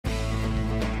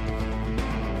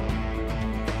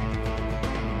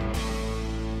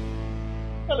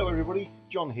Hello everybody,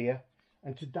 John here,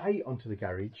 and today onto the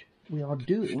garage we are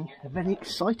doing a very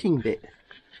exciting bit,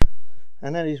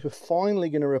 and that is we're finally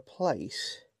going to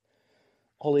replace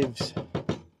Olive's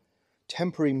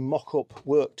temporary mock-up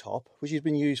worktop, which has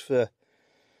been used for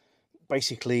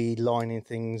basically lining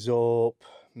things up,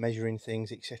 measuring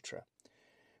things, etc.,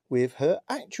 with her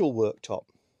actual worktop.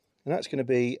 And that's going to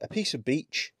be a piece of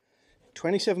beech,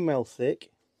 27mm thick,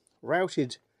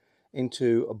 routed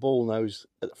into a ball nose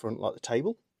at the front like the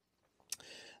table,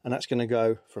 and that's going to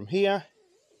go from here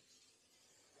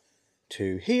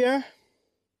to here,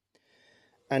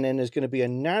 and then there's going to be a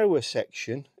narrower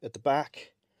section at the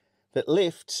back that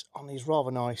lifts on these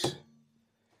rather nice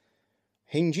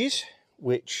hinges,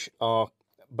 which are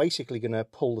basically going to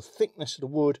pull the thickness of the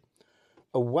wood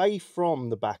away from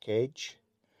the back edge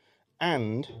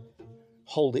and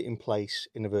hold it in place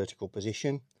in a vertical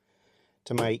position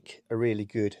to make a really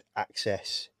good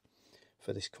access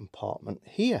for this compartment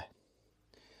here.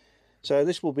 So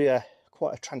this will be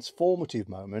quite a transformative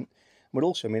moment. It would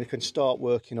also mean I can start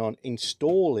working on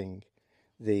installing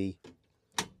the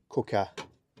cooker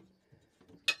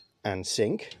and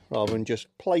sink rather than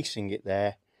just placing it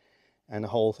there, and the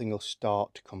whole thing will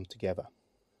start to come together.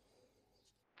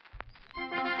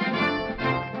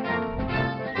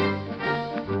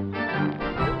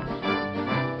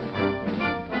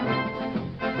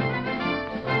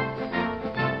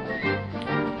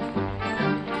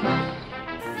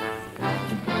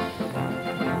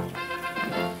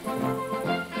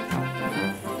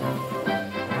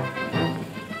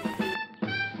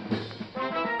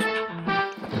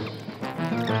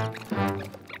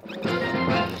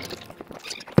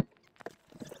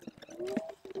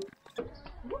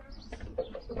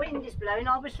 The wind is blowing,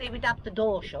 obviously we'd have the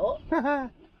door shut.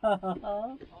 That's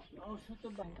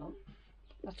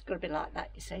got to be like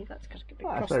that, you see. That's got to be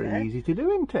That's very easy to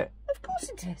do, isn't it? Of course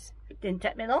it is. It didn't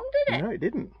take me long, did it? No, it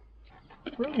didn't.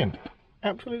 Brilliant.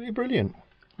 Absolutely brilliant.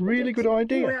 Really good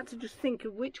idea. We had to just think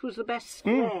of which was the best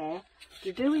square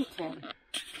to do it in.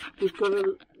 We've got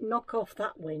to knock off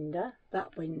that window,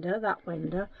 that window, that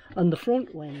window, and the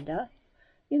front window,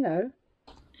 you know.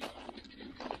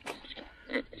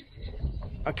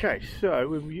 Okay, so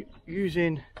we're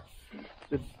using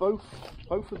both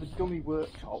of the dummy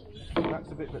worktops. That's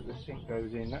the bit that the sink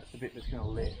goes in, that's the bit that's going to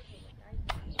lift,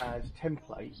 as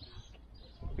templates,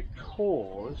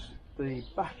 because the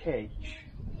back edge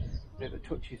bit that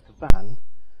touches the van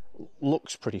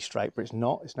looks pretty straight, but it's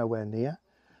not. It's nowhere near.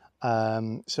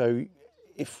 So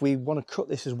if we want to cut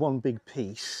this as one big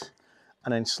piece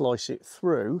and then slice it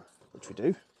through, which we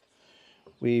do,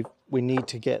 we need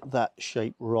to get that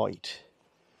shape right.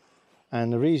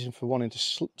 And the reason for wanting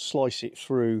to slice it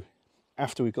through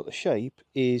after we've got the shape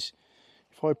is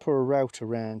if I put a route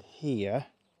around here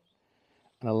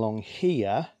and along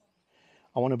here,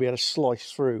 I want to be able to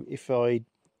slice through. If I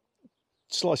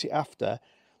slice it after,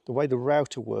 the way the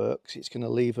router works, it's going to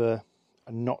leave a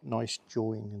not nice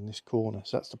join in this corner.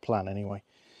 So that's the plan anyway.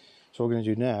 So what we're going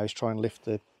to do now is try and lift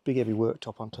the big heavy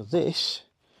worktop onto this,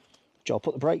 which I'll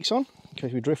put the brakes on in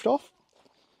case we drift off,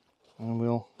 and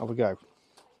we'll have a go.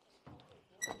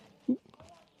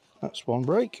 That's one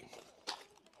brake.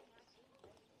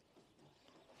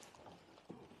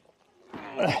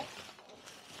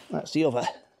 That's the other.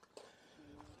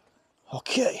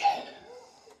 Okay.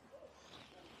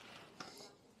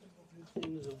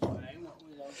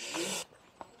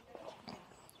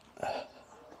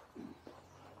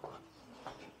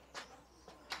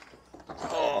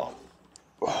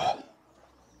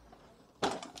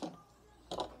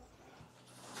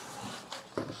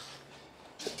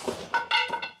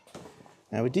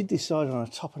 Now we did decide on a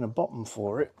top and a bottom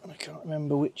for it, and I can't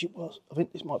remember which it was. I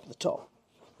think this might be the top.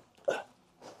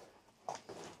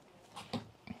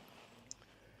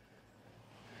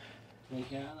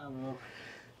 Yeah,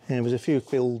 there was a few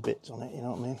filled bits on it, you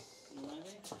know what I mean?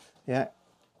 Yeah.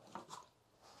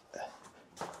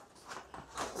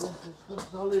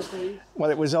 Well,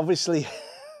 it was obviously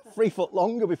 3 foot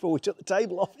longer before we took the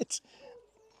table off it.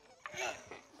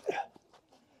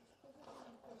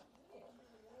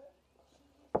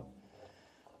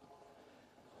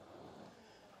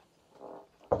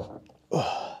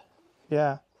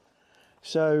 Yeah,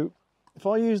 so if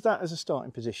I use that as a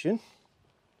starting position,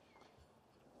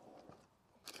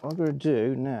 what I'm going to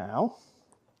do now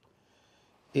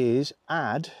is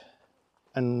add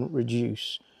and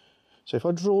reduce. So if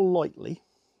I draw lightly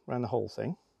around the whole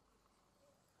thing,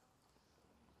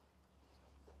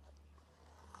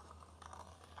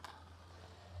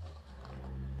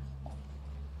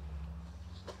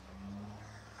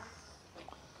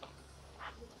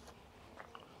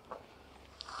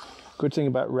 Good thing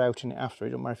about routing it after, it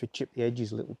don't matter if you chip the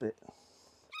edges a little bit.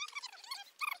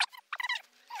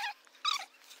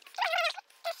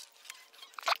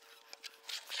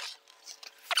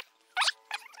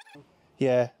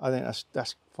 Yeah, I think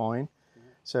that's fine.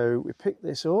 So we pick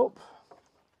this up.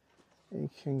 You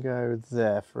can go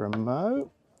there for a mo.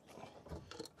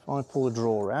 If I pull the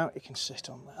drawer out, it can sit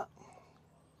on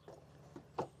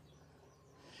that.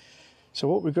 So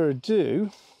what we've got to do,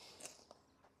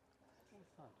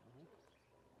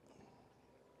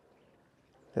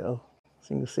 little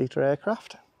single-seater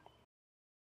aircraft.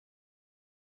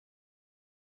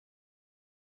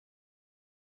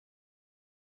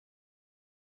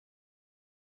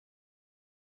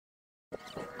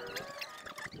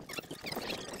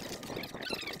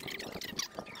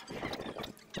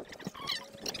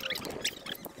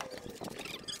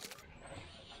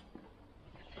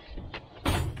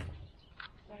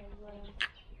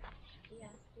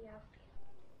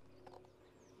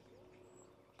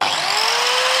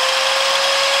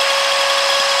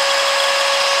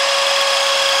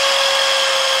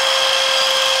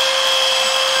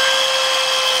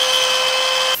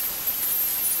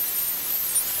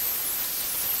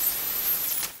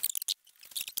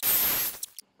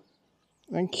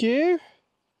 Thank you.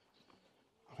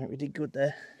 I think we did good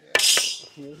there.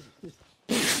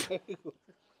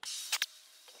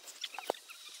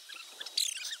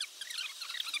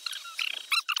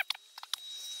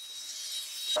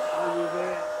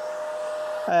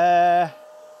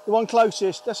 The one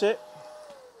closest, that's it.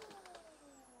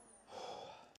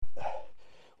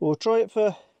 We'll try it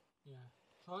for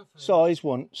size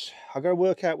once. I've got to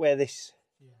work out where this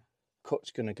cut's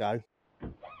going to go.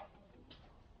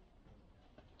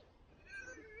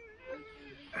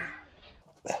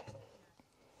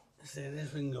 See,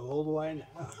 this can go all the way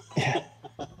now. Yeah.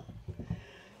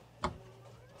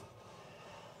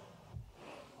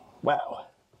 Wow,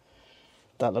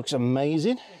 that looks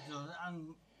amazing. It does,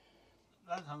 and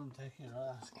that's how I'm taking it,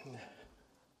 right? That's cool.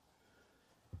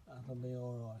 That'll be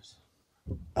alright.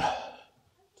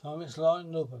 Time it's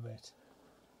lightened up a bit.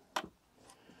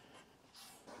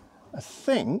 I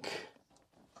think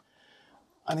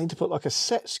I need to put like a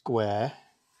set square,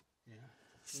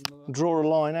 draw a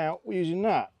line out using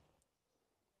that.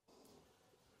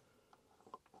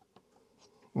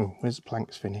 Oh, where's the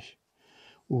planks finish?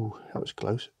 Ooh, that was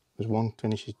close. There's one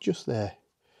finishes just there.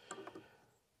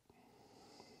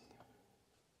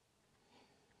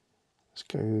 Let's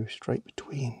go straight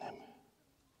between them.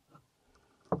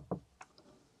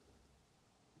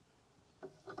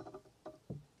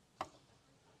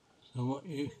 So what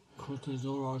you cut is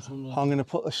alright on the... I'm going to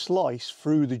put a slice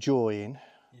through the join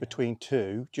between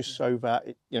two, just so that,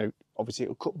 it, you know, obviously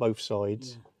it'll cut both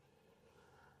sides.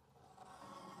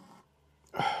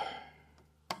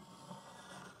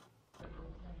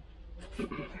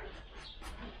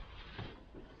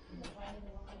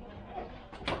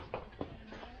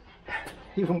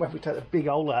 Even when we take the big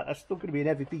hole out, that's still going to be an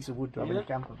heavy piece of wood to have in a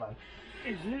camper van.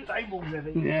 Isn't it? Table's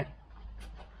heavy. Yeah.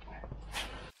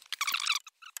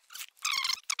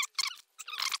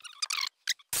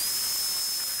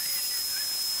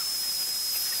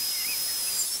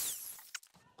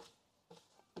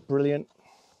 Brilliant.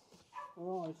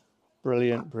 Alright.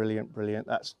 Brilliant, brilliant, brilliant.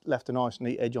 That's left a nice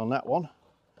neat edge on that one.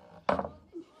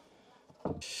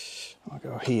 I'll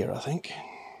go here, I think.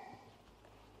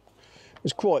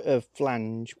 It's quite a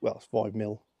flange, well, it's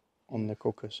 5mm on the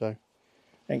cooker, so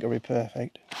ain't gonna be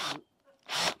perfect.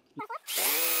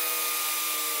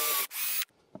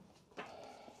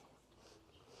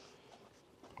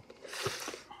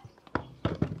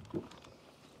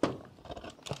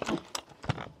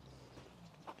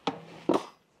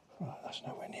 Right, that's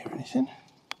nowhere near anything.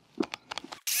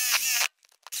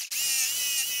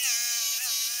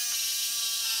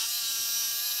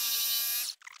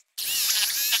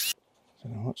 I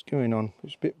don't know what's going on.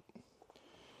 It's a bit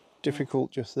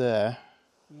difficult just there.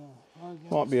 Yeah,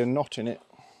 Might be a knot in it.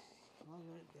 I'll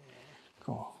get it there.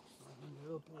 Cool. I can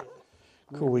go up here.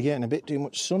 Cool, we're getting a bit too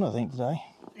much sun, I think, today.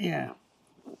 Yeah.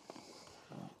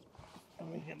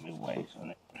 Let me get my weight on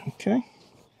it. Okay.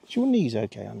 Is your knees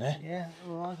okay on there? Yeah,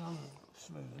 alright, I'm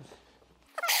smooth.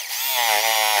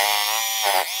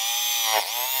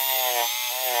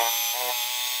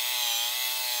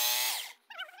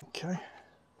 Okay.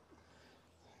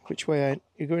 Which way out?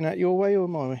 You going out your way or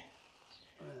my way?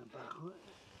 Backward.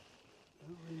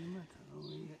 Don't really matter.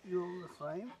 Only you're on the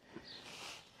frame.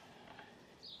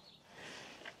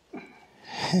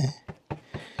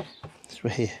 That's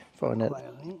where you find out. Way,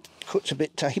 I think. Cut's a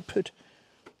bit tapered.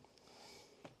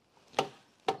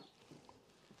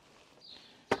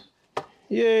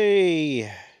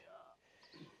 Yay!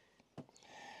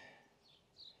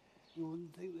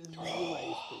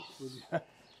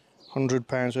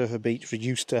 £100 worth of Beech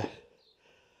reduced to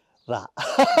that.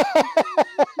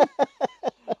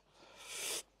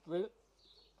 Well,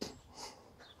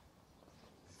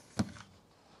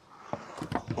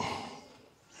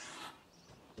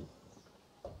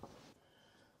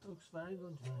 looks very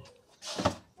good to me.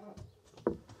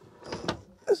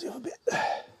 There's the other bit.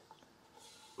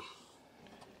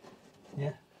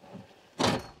 Yeah.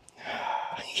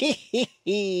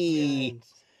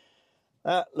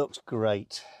 That looks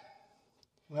great.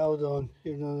 Well done.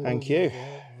 You've done a Thank good you.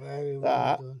 job. Very well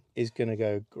That done. is going to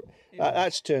go great.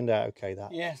 That's turned out okay,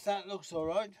 that. Yes, that looks all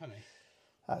right, honey.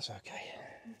 That's okay.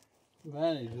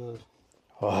 Very good.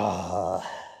 Oh.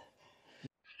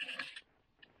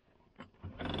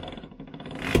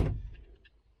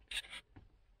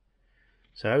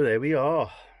 So there we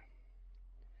are.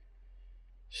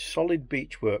 Solid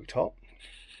Beech worktop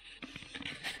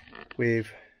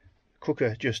with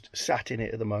cooker just sat in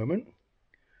it at the moment.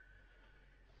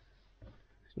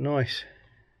 Nice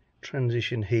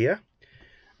transition here,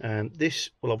 and this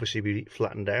will obviously be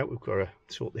flattened out. We've got to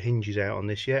sort the hinges out on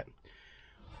this yet.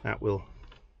 That will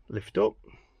lift up,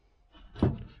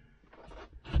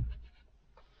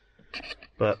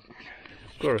 but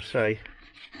I've got to say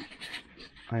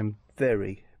I am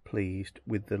very pleased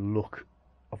with the look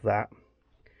of that.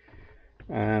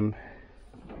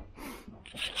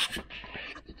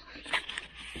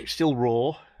 It's still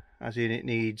raw, as in it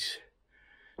needs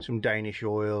some Danish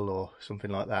oil or something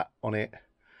like that on it,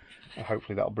 and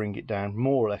hopefully that'll bring it down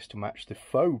more or less to match the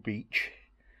faux beech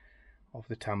of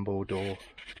the tambour door.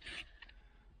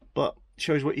 But it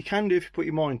shows what you can do if you put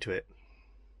your mind to it,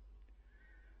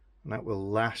 and that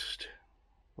will last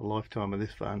the lifetime of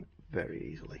this van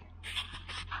very easily.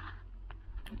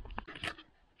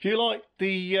 If you like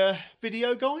the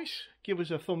video, guys, give us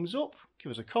a thumbs up,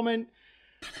 give us a comment,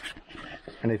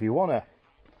 and if you want a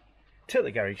To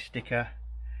The Garage sticker,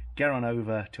 get on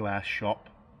over to our shop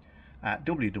at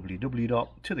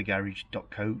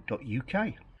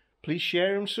www.tothegarage.co.uk. Please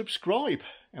share and subscribe,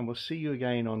 and we'll see you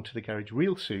again on To The Garage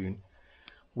real soon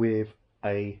with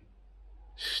a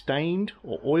stained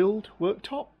or oiled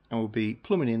worktop, and we'll be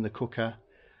plumbing in the cooker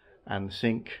and the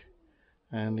sink,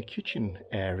 and the kitchen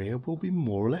area will be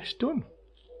more or less done.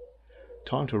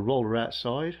 Time to roll her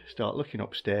outside, start looking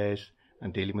upstairs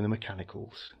and dealing with the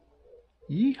mechanicals.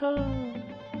 Yeehaw!